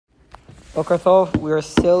Boker Tov, we are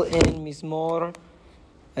still in Mizmor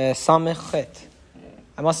Samech Chet.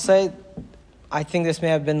 I must say, I think this may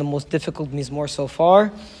have been the most difficult Mizmor so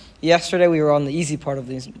far. Yesterday we were on the easy part of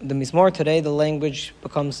the Mizmor. Today the language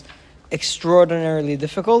becomes extraordinarily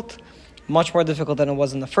difficult, much more difficult than it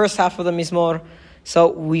was in the first half of the Mizmor. So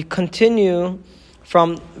we continue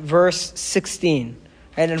from verse 16.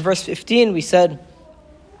 And in verse 15 we said,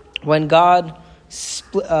 when God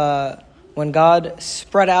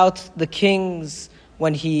spread out the kings,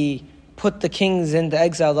 when he put the kings into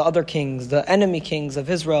exile, the other kings, the enemy kings of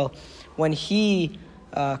Israel, when he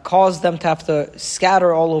caused them to have to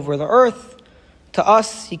scatter all over the earth, to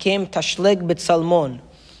us he came tashleg bit salmon.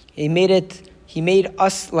 He made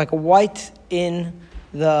us like white in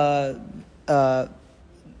the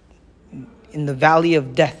valley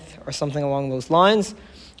of death, or something along those lines.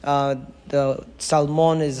 The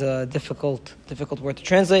salmon is a difficult word to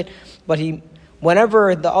translate, but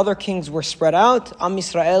whenever the other kings were spread out, Am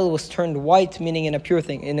Yisrael was turned white, meaning in a pure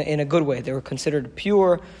thing, in a good way. They were considered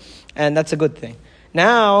pure, and that's a good thing.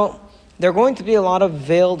 Now, there are going to be a lot of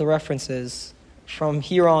veiled references from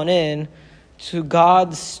here on in to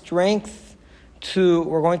God's strength.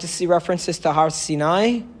 We're going to see references to Har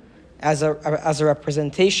Sinai as a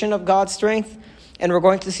representation of God's strength. And we're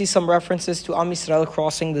going to see some references to Am Yisrael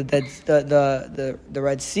crossing the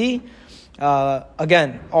Red Sea.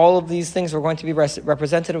 Again, all of these things are going to be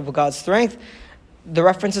representative of God's strength. The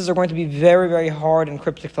references are going to be very, very hard and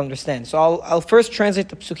cryptic to understand. So I'll first translate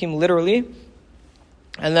the psukim literally,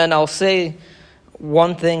 and then I'll say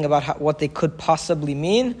one thing about what they could possibly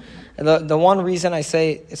mean. The one reason I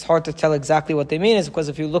say it's hard to tell exactly what they mean is because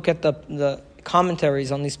if you look at the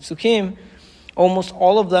commentaries on these psukim, almost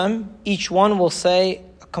all of them, each one will say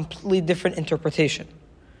a completely different interpretation.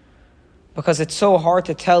 Because it's so hard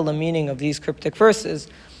to tell the meaning of these cryptic verses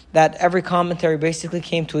that every commentary basically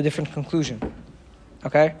came to a different conclusion.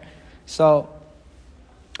 Okay? So,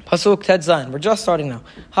 Pasuk Tet Zayin, we're just starting now.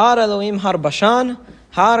 Har Elohim Har Bashan,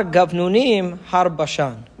 Har Gavnunim Har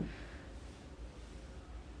Bashan.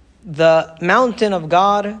 The mountain of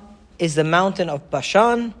God is the mountain of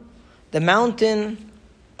Bashan. The mountain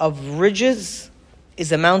of ridges is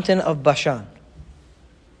the mountain of Bashan.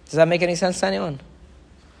 Does that make any sense to anyone?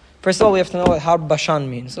 First of all, we have to know what Har Bashan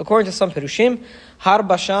means. According to some Perushim, Har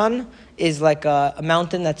Bashan is like a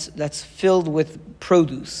mountain that's filled with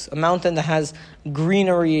produce, a mountain that has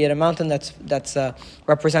greenery, and a mountain that's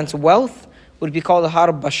represents wealth would be called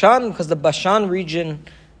Har Bashan, because the Bashan region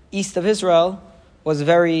east of Israel was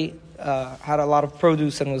had a lot of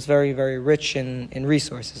produce and was very, very rich in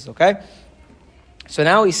resources. Okay. So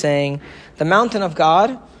now he's saying the mountain of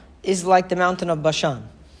God is like the mountain of Bashan.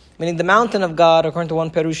 Meaning the mountain of God, according to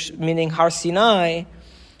one Perush, meaning Har Sinai,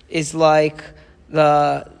 is like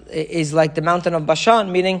the mountain of Bashan,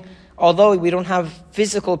 meaning although we don't have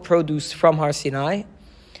physical produce from Har Sinai,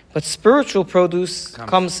 but spiritual produce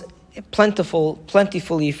comes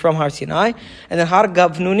plentifully from Har Sinai. And then Har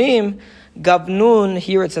Gavnunim, Gavnun,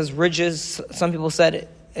 here it says ridges. Some people said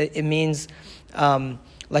it means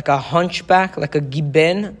like a hunchback, like a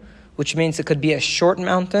giben, which means it could be a short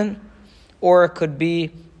mountain, or it could be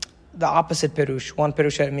the opposite perush. One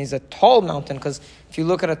perush, it means a tall mountain, because if you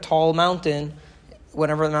look at a tall mountain,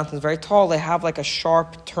 whenever the mountain is very tall, they have like a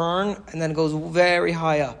sharp turn, and then it goes very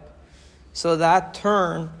high up. So that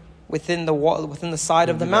turn within the side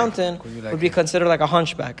of the mountain would be considered like a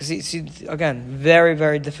hunchback. See, again, very,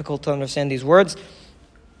 very difficult to understand these words.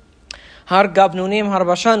 Har Gavnunim Har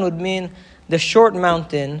Bashan would mean the short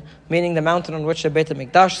mountain, meaning the mountain on which the Beit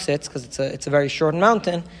HaMikdash sits, because it's a very short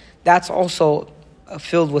mountain, that's also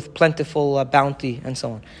filled with plentiful bounty and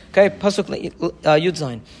so on. Okay, Pasuk Yud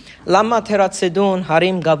Zayin. Lama teratzedun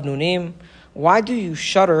harim gavnunim. Why do you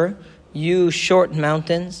shudder, you short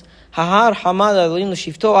mountains? Hahar hamad Elohim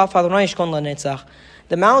l'shivto af Adonai yishkon lanetzach.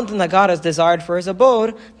 The mountain that God has desired for his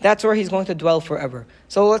abode, that's where he's going to dwell forever.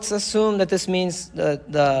 So let's assume that this means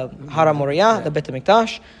the Har HaMoriah, the Beit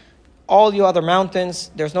HaMikdash. All you other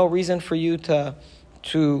mountains, there's no reason for you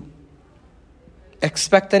to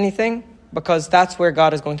expect anything, because that's where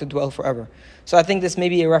God is going to dwell forever. So I think this may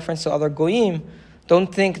be a reference to other goyim.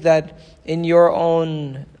 Don't think that in your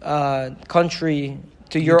own country,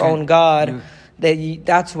 to your own God,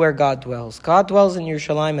 that's where God dwells. God dwells in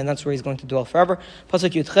Yerushalayim, and that's where he's going to dwell forever.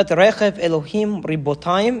 Pasuk Yudchet, Rechev Elohim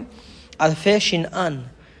Ribotayim Alfei Shin'an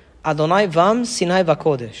Adonai Vam Sinai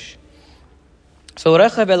Vakodesh. So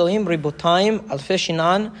Rechev Elohim Ribotayim Alfei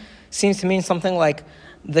Shin'an seems to mean something like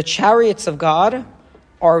the chariots of God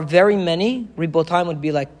are very many. Ribotayim would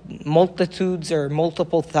be like multitudes or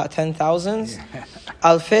multiple 10,000s.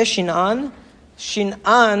 Alfei Shin'an.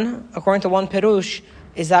 Shin'an, according to one Perush,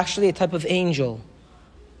 is actually a type of angel.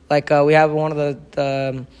 Like we have one of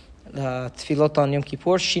the tefillot on Yom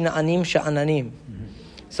Kippur, Shina'anim Sha'ananim.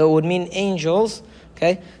 So it would mean angels.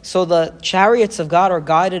 Okay, so the chariots of God are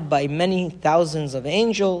guided by many thousands of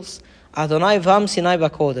angels. Adonai Vam Sinai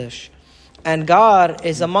Bakodesh. And God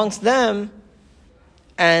is amongst them,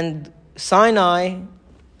 and Sinai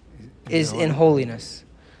is in holiness.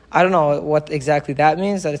 I don't know what exactly that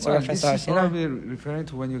means, that it's a reference to Har Sinai. This is probably referring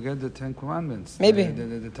to when you get the Ten Commandments. Maybe.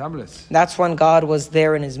 The tablets. That's when God was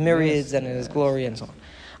there in His myriads and in His glory and so on.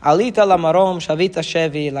 Alita lamarom shavita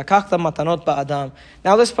shevi lakachta matanot ba'adam.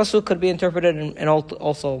 Now this pasuk could be interpreted in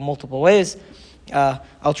also multiple ways.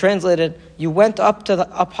 I'll translate it. You went up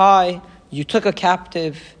high. You took a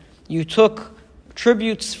captive. You took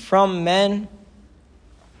tributes from men,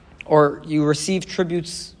 or you received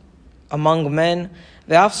tributes among men.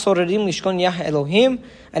 Ve'af sorerim lishkon yah Elohim,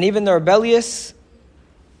 and even the rebellious,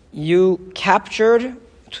 you captured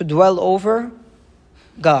to dwell over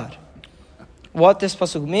God. What this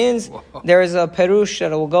pasuk means, there is a perush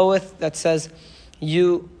that I will go with that says,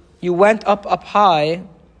 you went up high,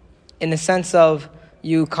 in the sense of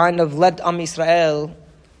you kind of let Am Yisrael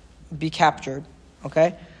be captured,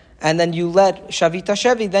 okay? And then you let Shavita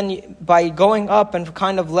Shevi, then by going up and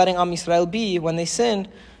kind of letting Am Yisrael be, when they sinned,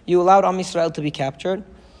 you allowed Am Yisrael to be captured.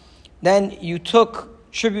 Then you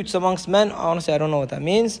took tributes amongst men. Honestly, I don't know what that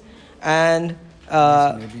means. And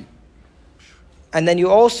then you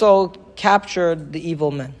also captured the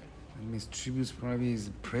evil men. It means tributes probably is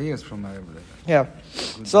prayers from everybody. Yeah.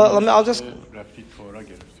 So I'll just...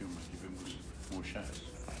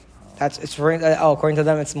 according to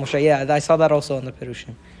them, it's Moshe. Yeah, I saw that also in the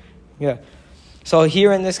Perushim. Yeah. So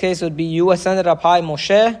here in this case, it would be you ascended up high,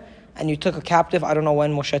 Moshe, and you took a captive. I don't know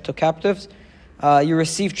when Moshe took captives. You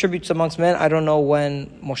received tributes amongst men. I don't know when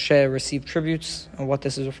Moshe received tributes and what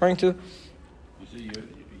this is referring to. You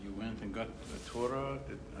went and got the Torah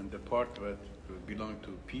and the part that belonged to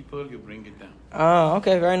people, you bring it down. Ah,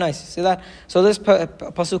 okay, very nice. See that? So this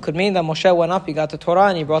pasuk could mean that Moshe went up, he got the Torah,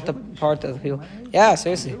 and he brought the part of the people. Yeah,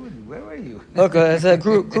 seriously. Where were you? Look, it's a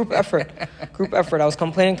group effort. Group effort. I was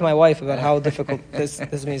complaining to my wife about how difficult this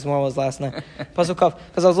Mizmor was last night. Pasuk Kaf.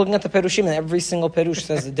 Because I was looking at the Perushim, and every single Perush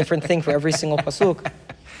says a different thing for every single pasuk.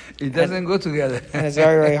 It doesn't go together. And it's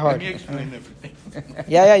very, very hard. Let me explain everything.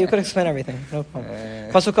 Yeah, you could explain everything. No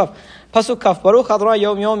problem. Pasuk Kaf. Pasuk Kaf. Baruch Adonai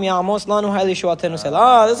Yom Yom Ya'amos Lanu Ha'eli Shuatenu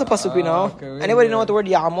Sel. This is a pasuk we know. Okay, Anybody know what the word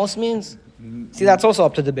Ya'amos means? See, that's also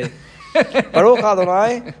up to debate. Baruch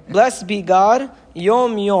Adonai, blessed be God,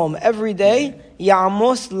 Yom Yom, every day,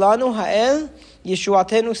 Ya'amos Lanu Ha'el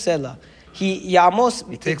Yeshuatenu Sela. He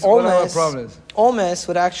takes all our problems. Omes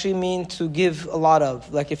would actually mean to give a lot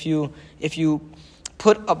of. Like if you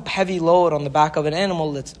put a heavy load on the back of an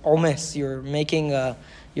animal, it's omes. You're making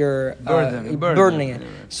burdening it.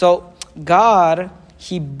 So God,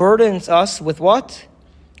 He burdens us with what?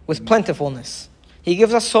 With plentifulness. He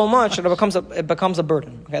gives us so much that it becomes a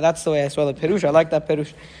burden. Okay, that's the way I saw the Perush. I like that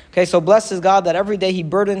Perush. Okay, so blessed is God that every day He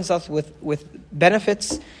burdens us with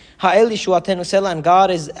benefits. Ha'el Yeshuatenu Sela, and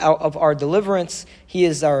God is of our deliverance. He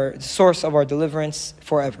is our source of our deliverance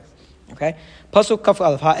forever. Okay? Pasuk Kaf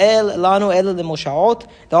Aleph. Ha'el lanu el lemoshaot.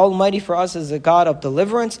 The Almighty for us is a God of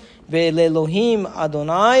deliverance. Ve'elohim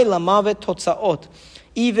Adonai lamavet totzaot.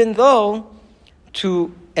 Even though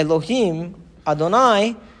to Elohim,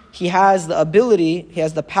 Adonai, He has the ability, He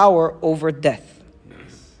has the power over death.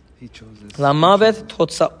 Yes. He chose this. Lamavet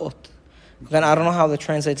totzaot. Then I don't know how that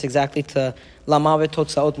translates exactly to Lamavet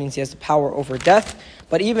totzaot, means He has the power over death.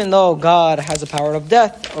 But even though God has the power of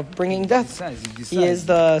death, of bringing death, He is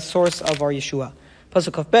the source of our Yeshua.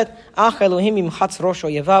 Pasuk of Bet, Ach Elohim imchatz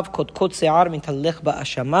rosho yevav kot se'ar mitalech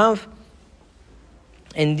ba'ashamav.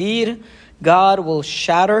 Indeed, God will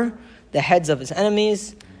shatter the heads of His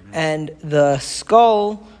enemies, and the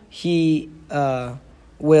skull He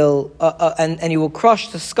will and He will crush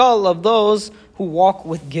the skull of those who walk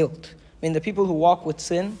with guilt. I mean, the people who walk with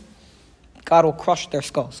sin, God will crush their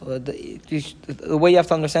skull. So the way you have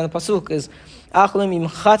to understand the pasuk is,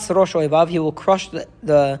 He will crush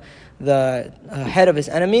the head of His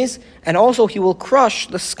enemies, and also He will crush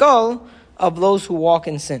the skull of those who walk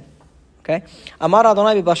in sin. Okay? Amar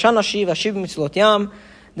Adonai b'Bashan ashiv mitzvot yam.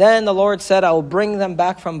 Then the Lord said, I will bring them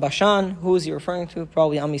back from Bashan. Who is He referring to?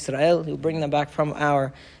 Probably Am Yisrael. He will bring them back from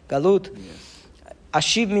our galut.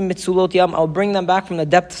 Ashiv mitzvot yam. I will bring them back from the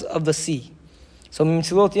depths of the sea. So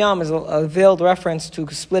Mitzulot Yam is a veiled reference to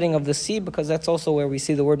splitting of the sea, because that's also where we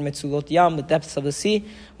see the word Mitzulot Yam, the depths of the sea.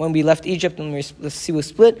 When we left Egypt and the sea was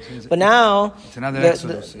split. But now, it's another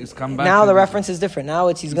Exodus. It's come back now the reference is different. Now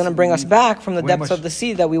He's going to bring us back from the depths of the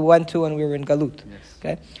sea that we went to when we were in Galut. Yes.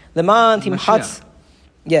 Okay? Leman Timchatz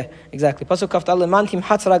Yeah, exactly. Pasuk Kaftal leman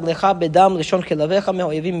timchatz raglecha bedam lishon kelavecha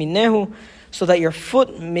me'oyevim minehu, so that your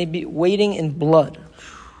foot may be wading in blood.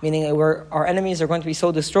 Meaning our enemies are going to be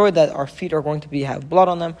so destroyed that our feet are going to have blood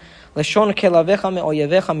on them. Lishon kelavecha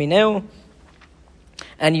me'oyevecha minehu,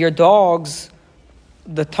 and your dogs,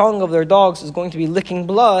 the tongue of their dogs is going to be licking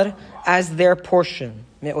blood as their portion.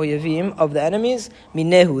 Me'oyevim, of the enemies,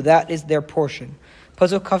 minehu, that is their portion.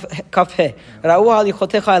 Pasuk Kafhe. Ra'u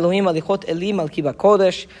halichotecha Elohim halichot Eli malki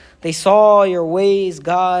b'kodesh. They saw your ways,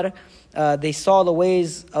 God. They saw the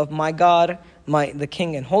ways of my God, the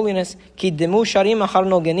King in holiness. Kiddemu sharim achar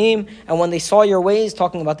nogenim. And when they saw your ways,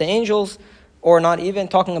 talking about the angels, or not even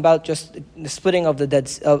talking about just the splitting of the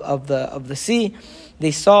dead of the sea,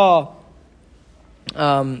 they saw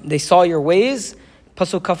your ways.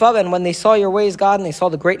 Pasuk Kafav, and when they saw your ways, God, and they saw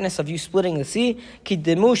the greatness of you splitting the sea,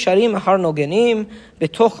 Kiddemu sharim achar nogenim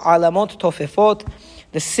betoch alamot tofefot.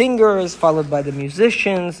 The singers, followed by the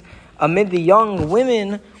musicians, amid the young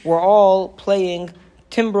women, were all playing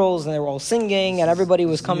timbrels, and they were all singing, and everybody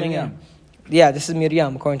was coming in. Yeah, this is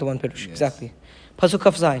Miriam, according to one Pirush. Yes. Exactly. Pasuk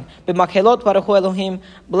Kaf Zayin. B'makhelot baruchu Elohim,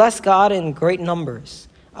 bless God in great numbers.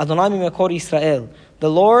 Adonai mimekor Yisrael, the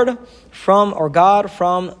Lord from, or God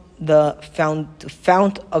from the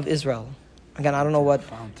fount of Israel. Again, I don't know what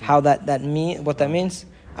that means.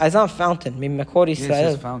 It's not fountain. Mimekor Yisrael.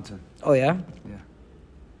 Yes, it's fountain. Oh yeah. Yeah.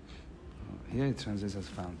 Here it translates as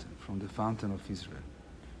fountain, from the fountain of Israel.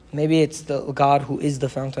 Maybe it's the God who is the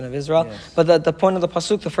fountain of Israel. Yes. But the point of the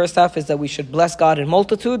pasuk, the first half, is that we should bless God in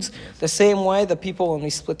multitudes. Yes. The same way the people, when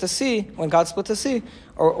God split the sea,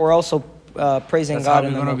 are also praising That's God.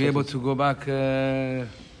 That's how we're going to be able to go back.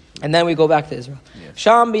 And then we go back to Israel.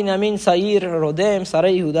 Sham Binyamin Sair Rodem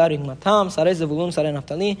Sarei Yehuda Rigmatam Sarei Zevulun Sarei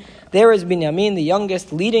Naftali. There is Binyamin, the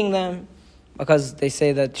youngest, leading them, because they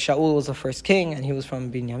say that Shaul was the first king and he was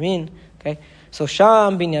from Binyamin. Okay, so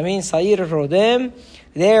Sham Binyamin Sair Rodem.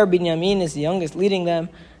 There Binyamin is the youngest, leading them.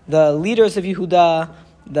 The leaders of Yehuda,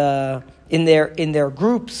 in their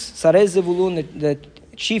groups, Sarei Zevulun, the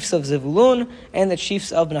chiefs of Zevulun, and the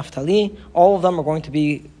chiefs of Naphtali, all of them are going to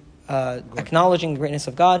be acknowledging the greatness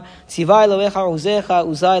of God.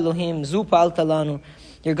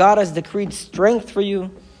 Your God has decreed strength for you.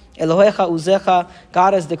 Elohecha uzecha,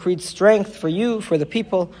 God has decreed strength for you, for the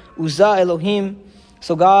people. Uza Elohim.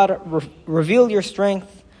 So God, reveal your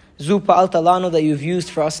strength. Zu pa'alta lanu, that you've used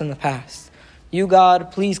for us in the past. You,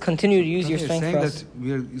 God, please continue to use your strength for us.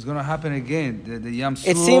 It's going to happen again. The Yam Suf.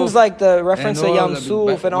 It seems like the reference to Yam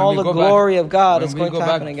Suf and all the glory of God is going to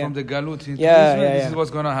happen again. From the Galut into Israel, this is what's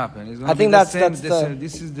going to happen. I think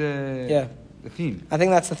this is the theme. I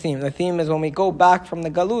think that's the theme. The theme is when we go back from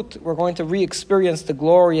the Galut, we're going to re-experience the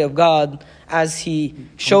glory of God as He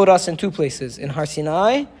showed us in two places, in Har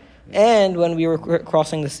Sinai and when we were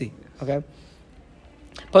crossing the sea. Okay?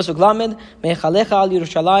 Pasuk Lamed, Mechalecha al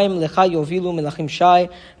Yerushalayim lecha yovilu melachim shai.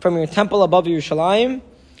 From your temple above Yerushalayim,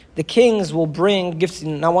 the kings will bring gifts.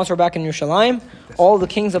 Now, once we're back in Yerushalayim, all the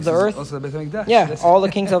kings of the earth, all the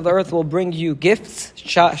kings of the earth will bring you gifts.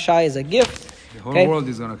 Shai is a gift. The whole world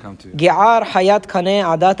is going to come to you. Ge'ar hayat kaneh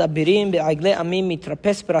adat abirim be'agle amim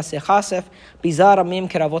mitrapes peraseh chasef bizar amim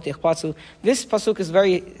keravot ichpatzu. This pasuk is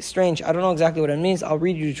very strange. I don't know exactly what it means. I'll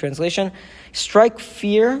read you the translation. Strike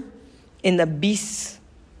fear in the beasts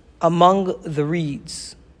among the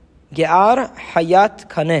reeds. Ge'ar hayat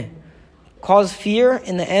kaneh. Cause fear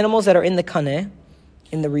in the animals that are in the kaneh,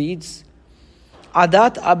 in the reeds.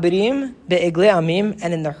 Adat abirim be'egle amim,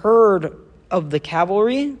 and in the herd of the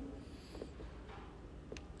cavalry,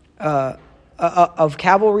 of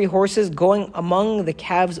cavalry horses going among the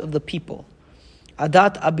calves of the people.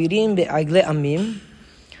 Adat abirim be'egle amim.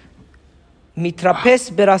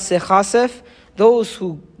 Mitrapes beraseh chasef, those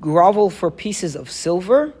who grovel for pieces of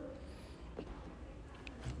silver.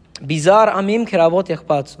 Bizar amim keravot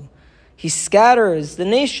yachpatzu. He scatters the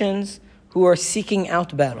nations who are seeking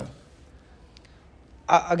out battle.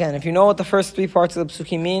 Again, if you know what the first three parts of the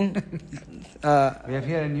psukim mean, we have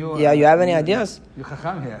here a new, you have any ideas? You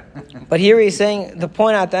chacham here. But here he's saying the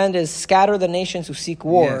point at the end is scatter the nations who seek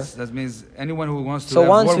war. Yes, that means anyone who wants to. So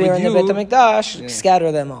once we are in the Beit HaMikdash,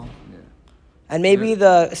 scatter them all. Yeah. And maybe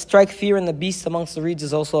the strike fear in the beasts amongst the reeds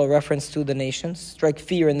is also a reference to the nations. Strike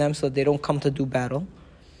fear in them so that they don't come to do battle.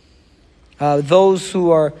 Those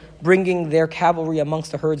who are bringing their cavalry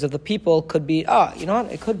amongst the herds of the people could be, you know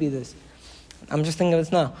what? It could be this. I'm just thinking of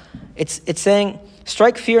this now. It's saying,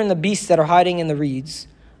 strike fear in the beasts that are hiding in the reeds.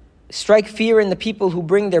 Strike fear in the people who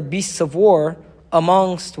bring their beasts of war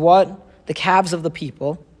amongst what? The calves of the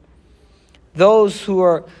people. Those who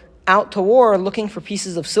are out to war looking for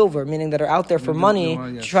pieces of silver, meaning that are out there for money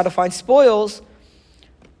to try to find spoils.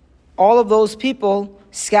 All of those people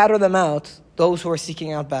scatter them out, those who are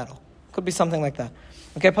seeking out battle. Could be something like that.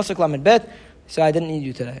 Okay, Pasuk Lamed Bet. So I didn't need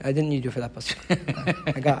you today. I didn't need you for that pasuk.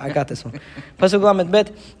 I got this one. Pasuk Lamed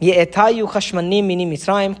Bet. Ye'etayu chashmanim mini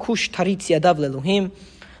Mitzrayim, Kush taritz yadav le'Elohim.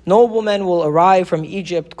 Noblemen will arrive from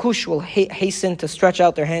Egypt. Kush will hasten to stretch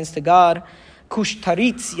out their hands to God. Kush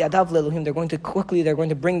taritz yadav le'Elohim. They're going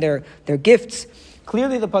to bring their gifts.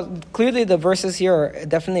 Clearly the verses here are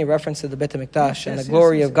definitely a reference to the Beit HaMikdash and the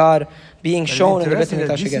glory of God being shown in the Beit HaMikdash again.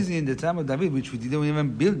 This again. is in the time of David, which we didn't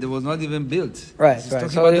even build. There was not even built. Right.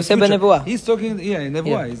 So Yosef ben Nevuah. He's talking, in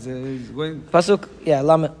Nevuah. He's going... Pasuk,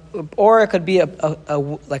 or it could be a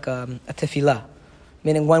tefillah.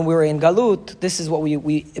 Meaning when we were in Galut, this is what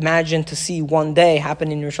we imagine to see one day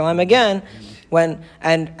happen in Yerushalayim again.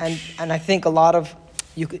 And I think a lot of,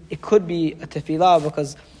 it could be a tefillah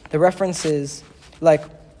because the references, like,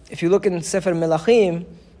 if you look in Sefer Melachim,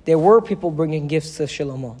 there were people bringing gifts to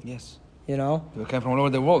Shlomo. Yes. You know? They came from all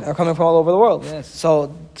over the world. They're coming from all over the world. Yes.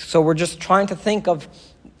 So we're just trying to think of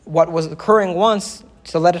what was occurring once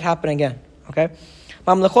to let it happen again. Okay?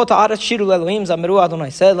 Kingdoms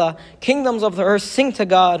of the earth, sing to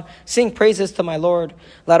God, sing praises to my Lord.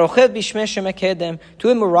 To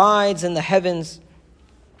him who rides in the heavens,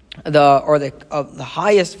 the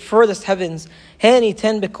highest, furthest heavens,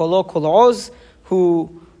 who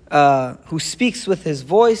speaks with his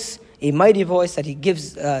voice, a mighty voice, that he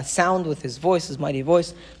gives sound with his voice, his mighty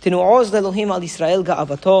voice.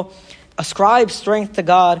 Ascribe strength to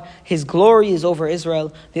God. His glory is over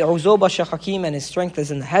Israel. The Uzoba Shechakim, and his strength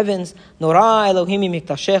is in the heavens. Nora Elohimi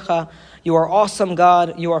Miktashecha. You are awesome,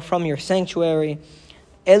 God. You are from your sanctuary.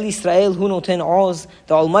 El Israel Hu Noten Oz.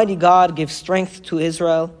 The Almighty God gives strength to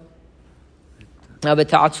Israel. And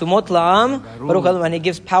he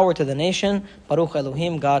gives power to the nation. Baruch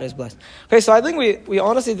Elohim, God is blessed. Okay, so I think we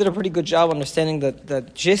honestly did a pretty good job understanding the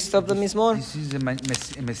gist of the Mizmor. This is a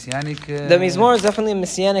messianic... The Mizmor is definitely a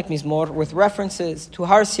messianic Mizmor with references to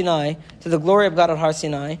Har Sinai, to the glory of God at Har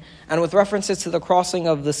Sinai, and with references to the crossing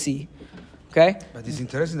of the sea. Okay? But it's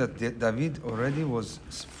interesting that David already was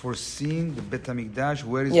foreseeing the Bet HaMikdash,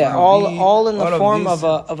 where it's all in the form of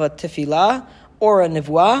a tefillah, or a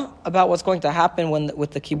nevuah about what's going to happen with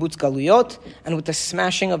the kibbutz galuyot and with the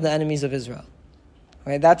smashing of the enemies of Israel.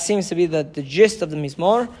 Okay, that seems to be the gist of the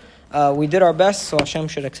Mizmor. We did our best, so Hashem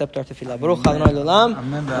should accept our tefillah. Baruch Adonai L'olam.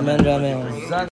 Amen.